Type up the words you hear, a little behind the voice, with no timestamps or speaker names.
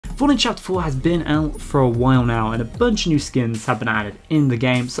Fortnite Chapter 4 has been out for a while now and a bunch of new skins have been added in the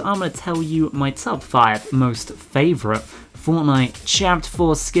game, so I'm going to tell you my top 5 most favourite Fortnite Chapter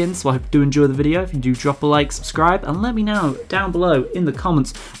 4 skins. So I hope you do enjoy the video. If you do, drop a like, subscribe, and let me know down below in the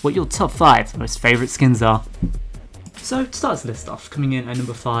comments what your top 5 most favourite skins are. So to start this list off, coming in at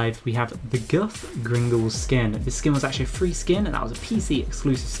number 5, we have the Guff Gringles skin. This skin was actually a free skin, and that was a PC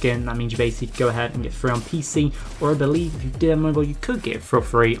exclusive skin. That means you basically could go ahead and get free on PC, or I believe if you did on mobile, you could get it for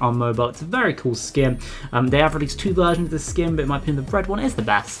free on mobile. It's a very cool skin. They have released 2 versions of this skin, but in my opinion, the red one is the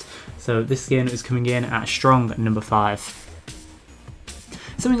best. So this skin is coming in at a strong number 5.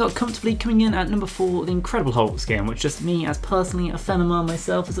 So we got comfortably coming in at number 4, the Incredible Hulk skin, which just me as personally a fan of mine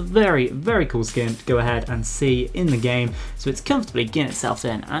myself is a very, very cool skin to go ahead and see in the game. So it's comfortably getting itself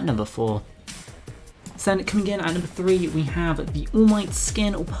in at number 4. So then coming in at number 3, we have the All Might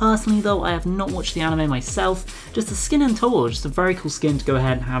skin. Personally though, I have not watched the anime myself. Just the skin in total, just a very cool skin to go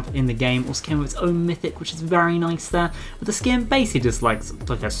ahead and have in the game. Also came with its own mythic, which is very nice there. But the skin basically just like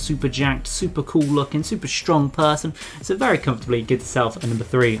a super jacked, super cool looking, super strong person. So very comfortably gets itself a number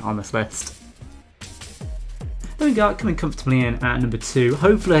 3 on this list. Then we got coming comfortably in at number 2,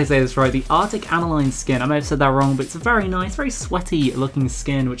 hopefully I say this right, the Arctic Aniline skin. I may have said that wrong, but it's a very nice, very sweaty looking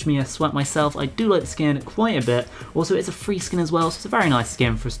skin, which me, I sweat myself. I do like the skin quite a bit. Also, it's a free skin as well, so it's a very nice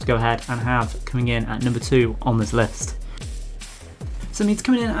skin for us to go ahead and have coming in at number 2 on this list. So it's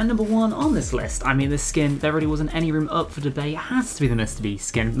coming in at number 1 on this list. I mean, this skin, there really wasn't any room up for debate. It has to be the Mr. Beast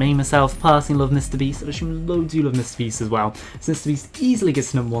skin. Me, myself, personally love Mr. Beast. I assume loads of you love Mr. Beast as well. So Mr. Beast easily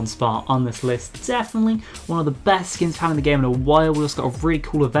gets the number 1 spot on this list. Definitely one of the best skins we've had in the game in a while. We also got a really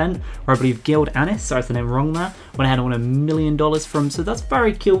cool event where I believe Guild Anis, sorry if the name wrong there, went ahead and won $1 million from, so that's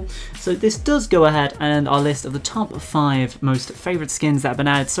very cool. So this does go ahead and our list of the top 5 most favourite skins that have been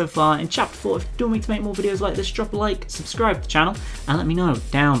added so far in Chapter 4. If you do want me to make more videos like this, drop a like, subscribe to the channel, and let me know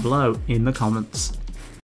down below in the comments.